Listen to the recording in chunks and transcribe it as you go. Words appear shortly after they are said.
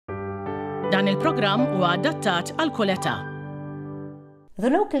Dan il-programm huwa adattat għal kull età. The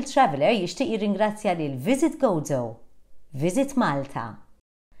Local Traveller jixtieq jirringrazzja lil Visit Gozo, Visit Malta,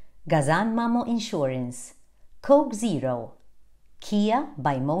 Gazan Mamo Insurance, Coke Zero, Kia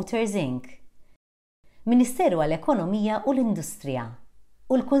by Motors Inc., Ministeru għall-Ekonomija u l-Industrija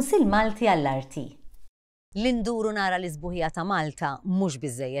u l-Kunsill Malti għall-Arti. L-induru nara l-isbuħija ta' Malta mhux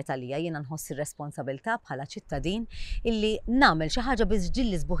biżżejjed għalija, jiena nħossi r-responsabilità bħala ċittadin illi nagħmel xi ħaġa biex ġill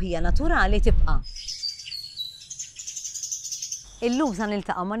l-isbuħija naturali tibqa'. Illum sa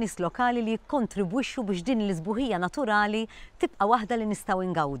niltaqa' ma' nies lokali li jikkontribwixxu biex din l-isbuħija naturali tibqa' waħda li nistgħu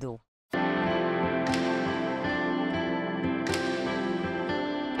ngawdu.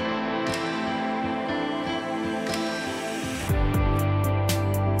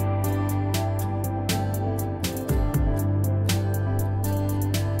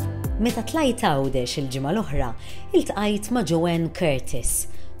 Meta tlajt Għawdex il-ġimgħa l-oħra, iltqajt ma' Joanne Curtis,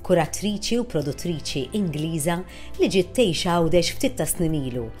 kuratriċi u produttriċi Ingliża li ġiet tgħix Għawdex ftit ta' snin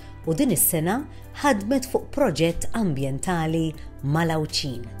ilu u din is-sena ħadmet fuq proġett ambjentali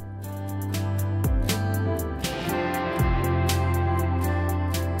mal-Awċin.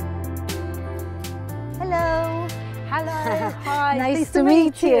 Hi, Nice to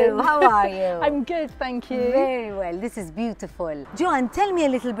meet you. How are you? I'm good, thank you. Very well. This is beautiful. Joanne, tell me a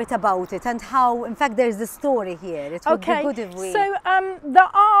little bit about it and how, in fact, there's a story here. It would be good if we... So the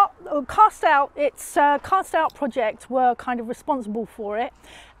art, Cast Out, it's Cast Out project were kind of responsible for it,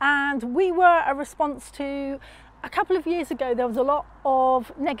 and we were a response to. A couple of years ago, there was a lot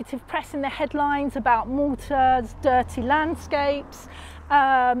of negative press in the headlines about Malta's dirty landscapes,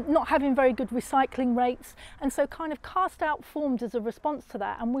 not having very good recycling rates, and so kind of Cast Out formed as a response to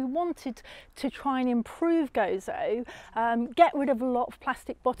that, and we wanted to try and improve Gozo, get rid of a lot of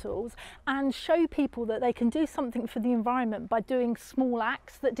plastic bottles and show people that they can do something for the environment by doing small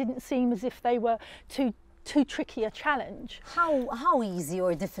acts that didn't seem as if they were too tricky a challenge. How easy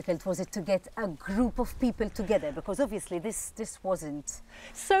or difficult was it to get a group of people together? Because obviously this wasn't...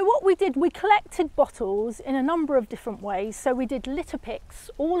 So what we did, we collected bottles in a number of different ways. So we did litter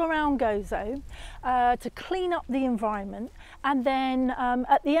picks all around Gozo to clean up the environment. And then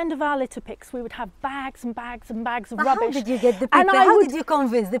at the end of our litter picks, we would have bags and bags and bags of rubbish. How did you get the people? How did you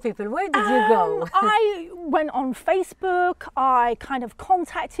convince the people? Where did you go? I went on Facebook. I kind of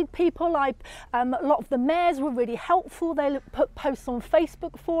contacted people. A lot of the mayors were really helpful. They put posts on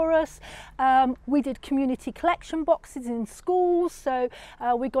Facebook for us. We did community collection boxes in schools. So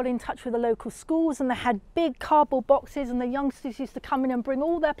we got in touch with the local schools and they had big cardboard boxes and the youngsters used to come in and bring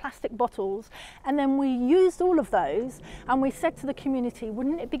all their plastic bottles. And then we used all of those and we said to the community,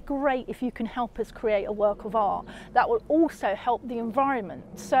 wouldn't it be great if you can help us create a work of art that will also help the environment?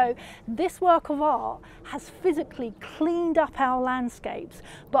 So this work of art has physically cleaned up our landscapes,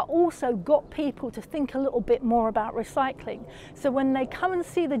 but also got people to think a little bit more about recycling. So when they come and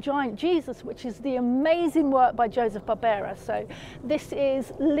see the giant Jesus, which is the amazing work by Joseph Barbera, so this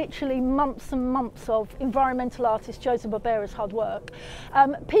is literally months and months of environmental artist Joseph Barbera's hard work,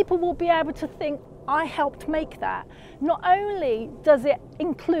 people will be able to think, I helped make that. Not only does it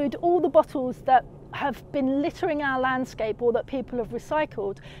include all the bottles that have been littering our landscape or that people have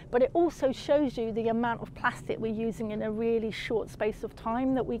recycled, but it also shows you the amount of plastic we're using in a really short space of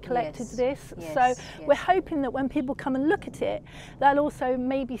time that we collected this. So we're hoping that when people come and look at it, they'll also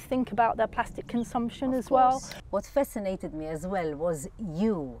maybe think about their plastic consumption as well. What fascinated me as well was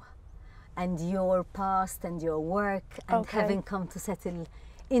you and your past and your work and having come to settle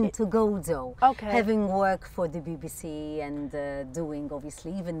into Gozo, having worked for the BBC and doing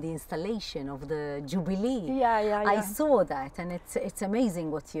obviously even the installation of the Jubilee. I saw that, and it's amazing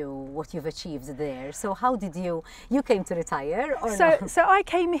what you've achieved there. So how did you came to retire? Or so I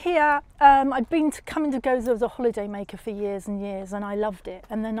came here. I'd been coming to Gozo as a holiday maker for years and years, and I loved it.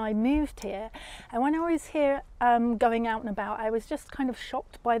 And then I moved here, and when I was here going out and about, I was just kind of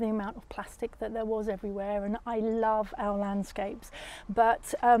shocked by the amount of plastic that there was everywhere. And I love our landscapes,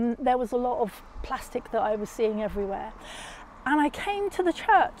 but there was a lot of plastic that I was seeing everywhere. And I came to the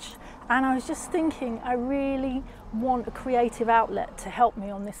church and I was just thinking, I really want a creative outlet to help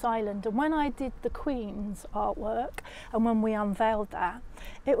me on this island. And when I did the Queen's artwork and when we unveiled that,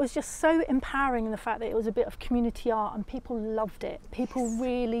 it was just so empowering in the fact that it was a bit of community art and people loved it. People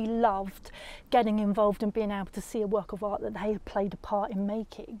really loved getting involved and being able to see a work of art that they had played a part in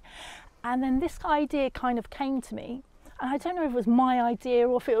making. And then this idea kind of came to me. and I don't know if it was my idea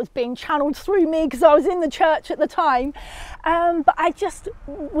or if it was being channeled through me because I was in the church at the time, but I just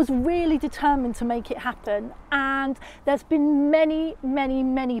was really determined to make it happen. And there's been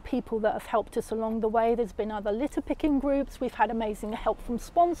many people that have helped us along the way. There's been other litter picking groups. We've had amazing help from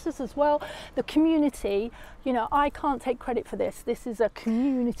sponsors as well. The community, you know, I can't take credit for this. This is a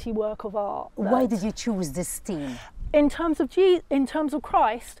community work of art. Why did you choose this theme? In terms of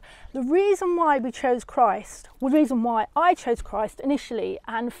Christ, the reason why we chose Christ, the reason why I chose Christ initially,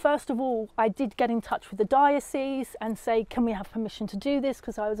 and first of all, I did get in touch with the diocese and say, can we have permission to do this?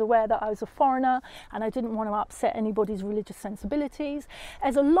 Because I was aware that I was a foreigner and I didn't want to upset anybody's religious sensibilities.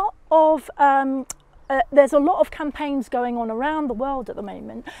 There's a lot of campaigns going on around the world at the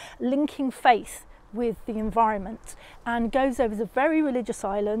moment linking faith with the environment, and Gozo is a very religious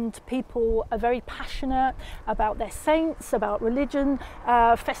island. People are very passionate about their saints, about religion.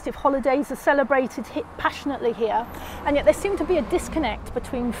 Festive holidays are celebrated passionately here, and yet there seemed to be a disconnect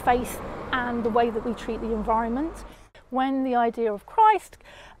between faith and the way that we treat the environment. When the idea of Christ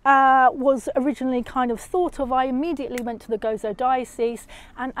was originally kind of thought of, I immediately went to the Gozo diocese,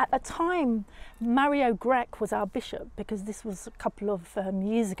 and at the time Mario Grech was our bishop, because this was a couple of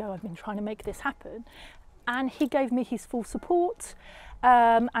years ago. I've been trying to make this happen, and he gave me his full support.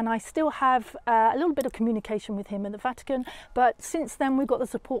 And I still have a little bit of communication with him in the Vatican, but since then we've got the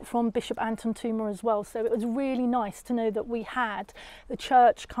support from Bishop Anton Tuma as well, so it was really nice to know that we had the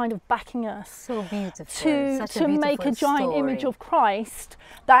church kind of backing us. So beautiful. To make a giant image of Christ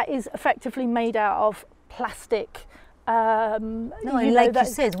that is effectively made out of plastic. Like you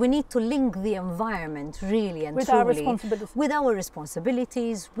said, we need to link the environment really and with truly our responsibilities. With our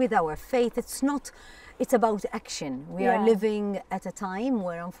responsibilities, with our faith. It's about action. We are living at a time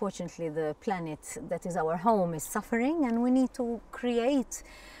where unfortunately the planet that is our home is suffering, and we need to create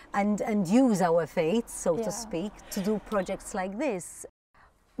and use our faith, so to speak, to do projects like this.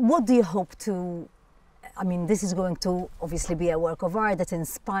 What do you hope to, I mean, this is going to obviously be a work of art that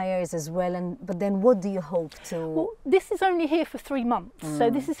inspires as well, but then what do you hope to? Well, this is only here for 3 months, so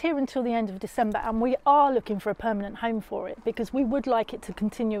this is here until the end of December, and we are looking for a permanent home for it, because we would like it to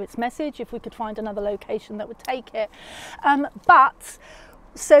continue its message if we could find another location that would take it.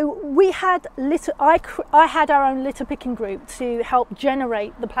 So we had I had our own litter picking group to help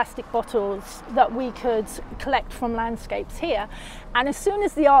generate the plastic bottles that we could collect from landscapes here, and as soon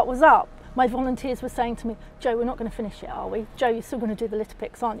as the art was up, my volunteers were saying to me, Jo, we're not going to finish it, are we? Jo, you're still going to do the litter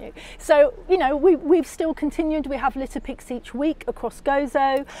picks, aren't you? So, you know, we've still continued. We have litter picks each week across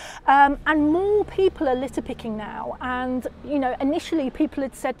Gozo, and more people are litter picking now. And, you know, initially people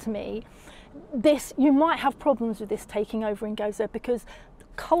had said to me, you might have problems with this taking over in Gozo, because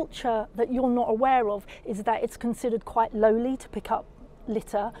culture that you're not aware of is that it's considered quite lowly to pick up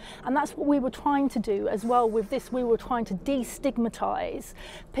litter, and that's what we were trying to do as well with this. We were trying to destigmatise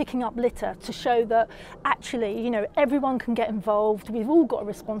picking up litter, to show that actually, you know, everyone can get involved, we've all got a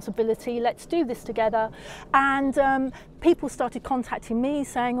responsibility, let's do this together. And people started contacting me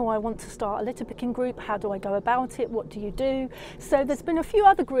saying, oh, I want to start a litter picking group, how do I go about it, what do you do? So there's been a few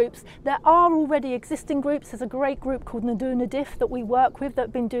other groups. There are already existing groups. There's a great group called Nadu Nadif that we work with that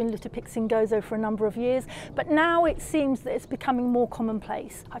have been doing litter picks in Gozo for a number of years, but now it seems that it's becoming more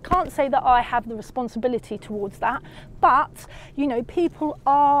commonplace. I can't say that I have the responsibility towards that, but you know, people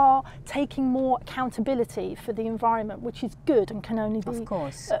are taking more accountability for the environment, which is good and can only be, of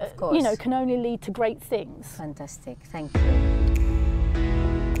course. You know, can only lead to great things. Fantastic, thank you.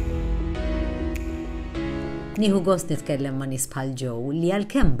 Nieħu gost nitkellem ma' nies bħal Jo li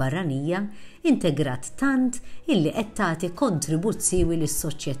għalkemm barranija integrat tant illi qed tagħti kontribuzzjiwi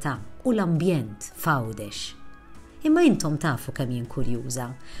lis-soċjetà u l-ambjent f'Għawdex. Imma intom tafu kemm jien kurjuża,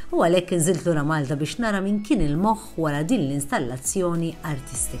 u għalhekk inżilt lura Malta biex nara min kien il-moħħ wara din l-installazzjoni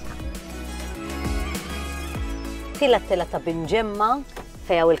artistika. Tila ta' Binġemma,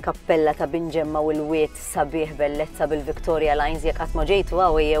 fejn il-kappella ta' Binġemma u l-wiet sabiħ bellezza bil-Victoria Lines, jekk qatt ma ġejtu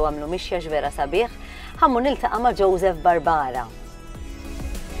hawn jew għamlu mixja vera sabiħ, ħammu niltaqa' ma' Joseph Barbara.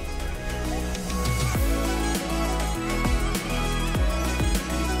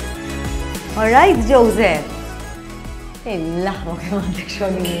 All right, Joseph. Il-laħmu kemm għandek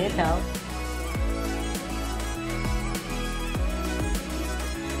xogħlijiet hawn.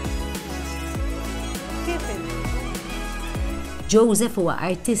 Joseph huwa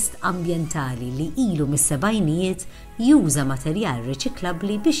artist ambjentali li ilu mis-sebgħinijiet juża materjal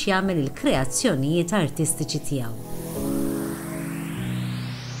riċiklabbli biex jagħmel il-kreazzjonijiet artistiċi tiegħu.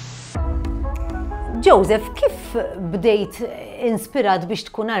 Joseph, kif bdejt inspirat biex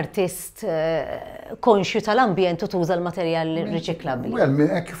tkun artist konxju tal-ambjent u tuża l-materjal riċiklabbli? Well,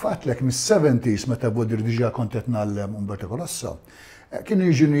 kif għatlek mis-70s meta Bodir diġà kont qed nagħllem Umberto Colossa, kienu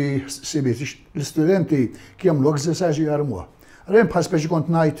jiġuni sibiet l-istudenti kien jagħmlu exercise jarmuha. Rejn bħal speċi kont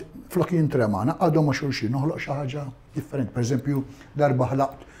ngħid flok jintrema, naqgħadhom ma' xulxin, noħloq xi ħaġa differenti. Pereżempju, darba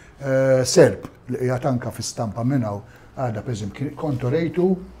ħlaqt serb li qiegħed anke fi-stampa minn hawn għadha pereżempju kont rejtu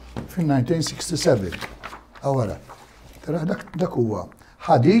fil-1967. Awara, tara dak huwa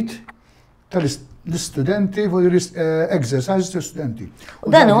ħadit tal-istudenti fuq exercise tal-studenti.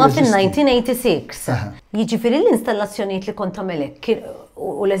 Dan huwa fil-1986. Jiġifieri l-installazzjonijiet li kont tagħmelek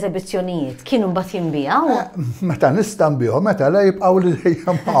u l-eżibizzjonijiet kienu mbagħad jinbiegħu? Meta nista' nbihom, meta la jibqgħu li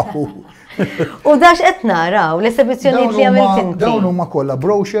jagħmlu. U dax qed naraw l-eżibizzjonijiet li għamilt inti. Dawn huma kollha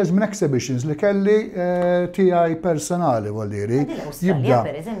brochures minn exhibitions li kelli tiegħi personali voliri. Jibda.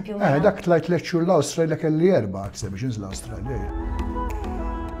 Pereżempju. Dak tlajt lecture l-Awstralja kelli 4 exhibitions l-Awstralja.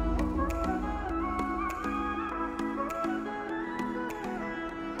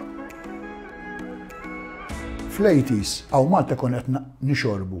 Fl-80s, għaw Malta kon qed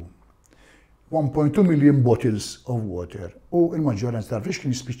nixorbu 1.2 million bottles of water u il-maġġoranza tal-fix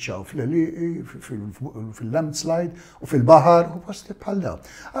kien jispiċċaw fil-landslide u fil-baħar u posti bħal dawn.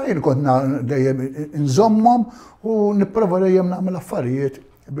 Għajn kont dejjem nżommhom u nipprova dejjem nagħmel affarijiet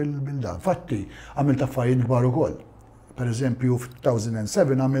bil-dan. Fatti, għamilt affarijiet kbar ukoll. Pereżempju,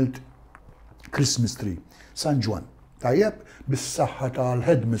 f'2007 għamilt Christmas tree, San Juan. Tajjeb, bis-saħħa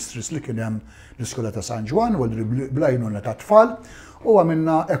tal-headmistress li kien hemm l-iskola ta' San Juan, u blajnuna ta' tfal, u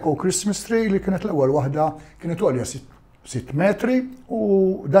għamilna Eco Christmas tree li kienet l-ewwel waħda kienet għolja 6 metri u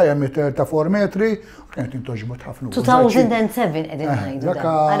diameter ta' 4 metri u kienet intoġbot ħafna. 2007 qegħdin ngħidu dan.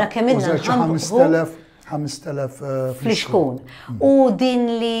 Ara kemm inna 5,000 fl-xkun. U din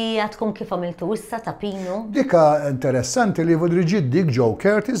li għadkom kif għamiltu issa ta' pinu? Dika interessanti li vodri ġiddik Joe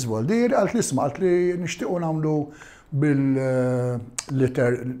Curtis voldir għalt li sma għalt li nixtiequ nagħmlu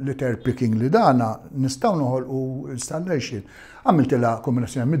bil-litter picking li dana nistgħu noħolqu installation. Għamiltila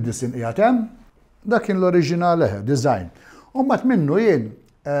kombinazzjoni mid-disin qiegħed dak kien l-oriġinali design. U mbagħad minnu jien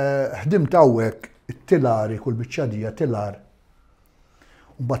ħdimt hawnhekk it-tilari kull biċċadija tilar.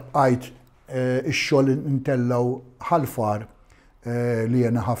 U mbagħad qajt ix-xogħol intellaw ħalfar li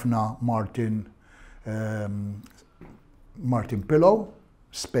jena ħafna Martin Pillow,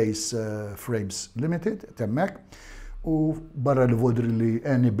 Space Frames Limited, temmek, u barra li vodri li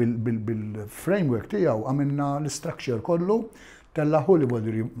għeni bil-framework tijaw għamilna l-structure kollu, tellaħu li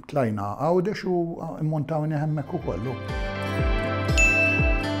vodri tlajna għawdex u immontawni hemmek u kollu.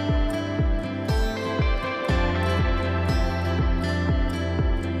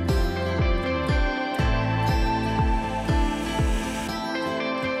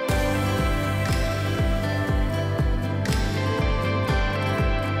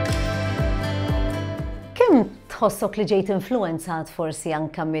 Tħossok li ġejt influenzat forsi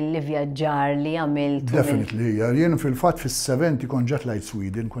anka mill-vjaġġar li għamilt? Definitely, jien fil-fatt fis-70 kont ġat lajt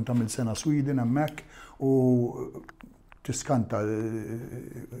Sweden, kont għamilt sena Sweden hemmhekk u tiskanta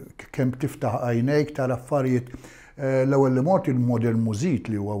kemm tiftaħ għajnejk tara affarijiet l-ewwel li mort il-Modern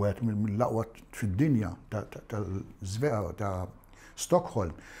Mużik li huwa wieħed mill-aqwa fid-dinja tal-Żvea ta'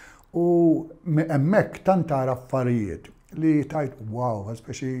 Stockholm. U hemmhekk tant tara affarijiet li tajt wow,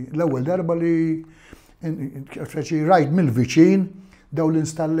 speċi l-ewwel darba li rajt mill-viċin daw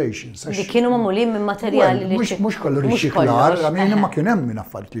l-installations. Li kienu mamulin minn materjali li mux kollu riċiklar, għamina ma kien hemm minn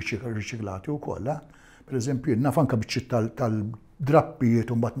affarijiet li riċiklati wkoll. Per eżempju, naf anke biċċiet tal-drappijiet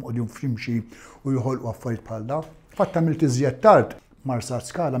u mbagħad moqogħdin f'imxi u joħolqu affarijiet bħal dawn. Fatt għamilt iżjed tard Marsat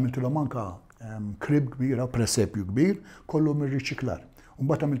Skala għamiltilhom anke krib kbira, presepju kbir, kollu mir-riċiklar. U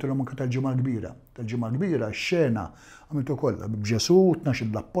mbagħad għamiltilhom anke tal-ġimgħa kbira. Tal-ġimgħa kbira x-xena għamiltu kollha b'Ġesu,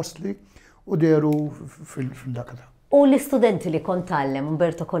 12 l-Apostli u deru fil-dakata. U l-istudenti li kont tgħallem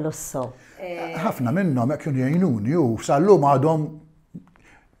Umberto Colosso? Ħafna minnhom hekk kienu jgħinuni u sallum għadhom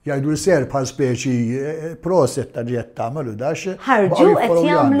jgħidu l-ser bħal speċi proset ta' ġiet tagħmelu dax. Ħarġu qed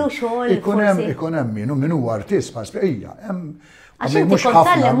jagħmlu xogħol. Ikun hemm min huwa artist bħal speċi. Għax inti kont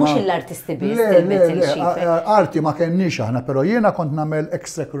tgħallem mhux l-artisti biss. Arti ma kenniex aħna, però jiena kont nagħmel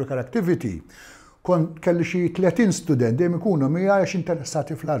extracurricular activity. Kont kelli xi 30 student dejjem ikunu mija għax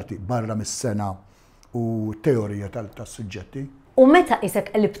interessati fl-arti barra mis-sena u teorija tas-suġġetti. U meta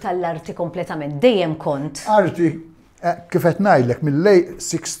isek qlib tal-arti kompletament dejjem kont? Arti, kif qed ngħidlek mill-lej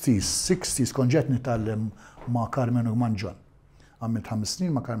 60s kont ġed nitgħallem ma' Carmen u Manġon. Għamilt 5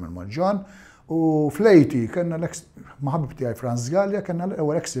 snin ma' Carmen u Manġon u fl-80 kellna ma' ħabib tiegħi Franz Gallia kellna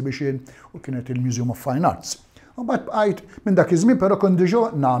l-ewwel exhibition u kienet il-Museum of Fine Arts. Mbagħad bqajt minn dak iż-żmien però kont diġà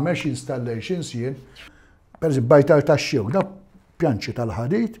nagħmel xi installations jien. Pereżempju bajtar tax-xewk, da pjanċi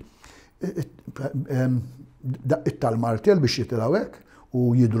tal-ħadid, daqqit tal-martel biex jitilgħu hekk u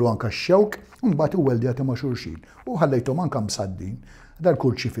jidru anke x-xewk, u mbagħad iweldjat ma' xulxin. U ħallejthom anke msaddin. Dan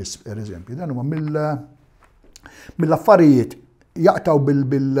kurċifis, pereżempju, dan huma mill-affarijiet jaqtaw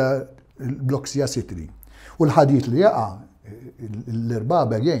bil-bloksija sitri. U l-ħadid li jaqa'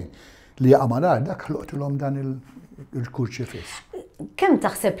 l-irbaba jgħin li jaqa' malar dak ħloqtilhom dan il-kurċifis. Kemm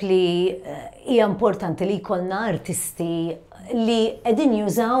taħseb li hija importanti li jkollna artisti li qegħdin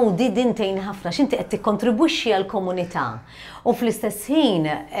jużaw dintejn ħafna x'inti qed tikkontribwixxi għall-komunità u fl-istess ħin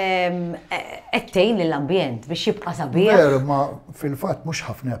qed tgħin lill-ambjent biex jibqa' sabiħ. Veru, ma fil-fatt mhux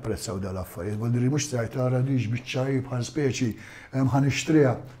ħafna japprezzaw dal-affarijiet, bodri mhux tajt ara dix biċċaj bħal speċi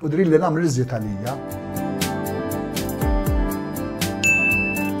ħanixtriha, bodri li nagħmel iżjed għalija.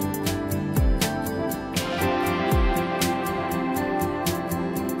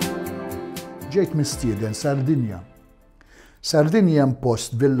 Ġejt mistieden Sardinja. Sardinja hemm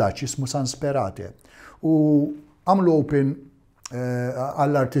post villaġġ ismu San Sperate u għamlu open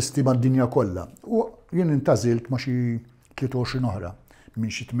għall-artisti mad-dinja kollha. U jien intażilt ma' xi 23 oħra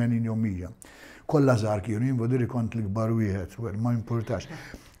minn xi 80 jew 100. Kollha żgħar kienu, jien bodiri kont l-ikbar wieħed, ma jimpurtax.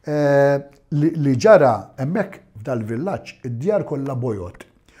 Li ġara hemmhekk f'dal-villaġġ id-djar kollha bojot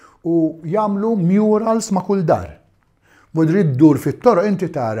u jagħmlu murals ma' kull dar. Bodri ddur fit-toroq inti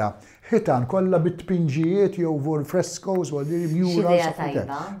tara ħitan kollha bit-tpinġijiet jew vor frescoes u għadiri murals.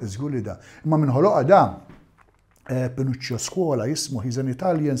 Iżgur li da. Imma minħoloqa da Pinuccio Scuola jismu, he's an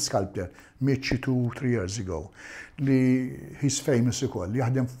Italian sculptor, met 2-3 years ago, li he's famous ukoll,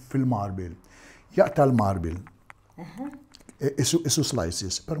 jaħdem fil-marbil. Jaqta l-marbil. Isu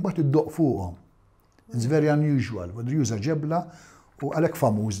slices, per mbagħad iddoq fuqhom. It's very unusual, għadri juża ġebla u għalhekk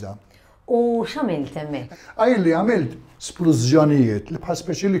famuż da. U x'għamilt hemmhekk? Li għamilt splużjonijiet li bħal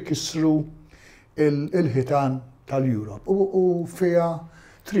speċi li kisru il-ħitan tal-Europe u fiha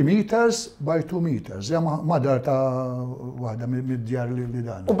 3 meters by 2 meters. Madar ta' waħda mid-djar li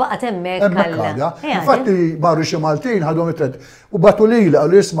dan. U baqgħet hemmhekk għadha. Infatti marru xi Maltin ħadhom it-tred u batu lili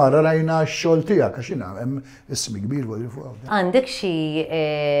qalu isma' rajna x-xogħol tiegħek għax hemm ismi kbir wara fuq. Għandek xi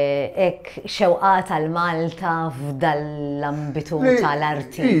hekk xewqat għal Malta f'dal-ambitu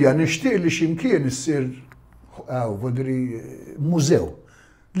tal-arti? Hija nixtieq li x'imkien issir vodri mużew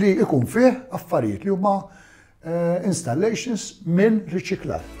li ikun fih affarijiet li huma installations minn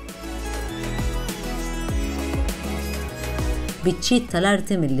riċiklar. Biċċiet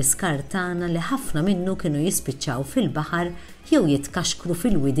tal-arti mill-iskar tagħna li ħafna minnu kienu jispiċċaw fil-baħar jew jitkaxkru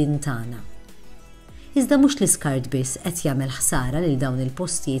fil-widin tagħna. Iżda mhux l-iskart biss qed jagħmel ħsara lil dawn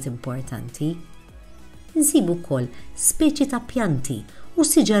il-postijiet importanti. Insibu wkoll speċi ta' pjanti u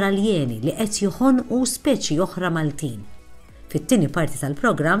siġar aljeni li qed joħonqu speċi oħra Maltin. Fit-tieni parti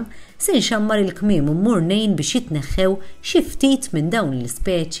tal-programm se nxammar il-kmiem u mmur ngħin biex jitneħħew xi ftit minn dawn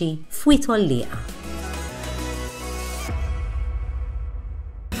l-ispeċi f'wiet ollieqa.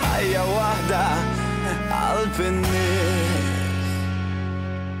 Ħajja waħda qalb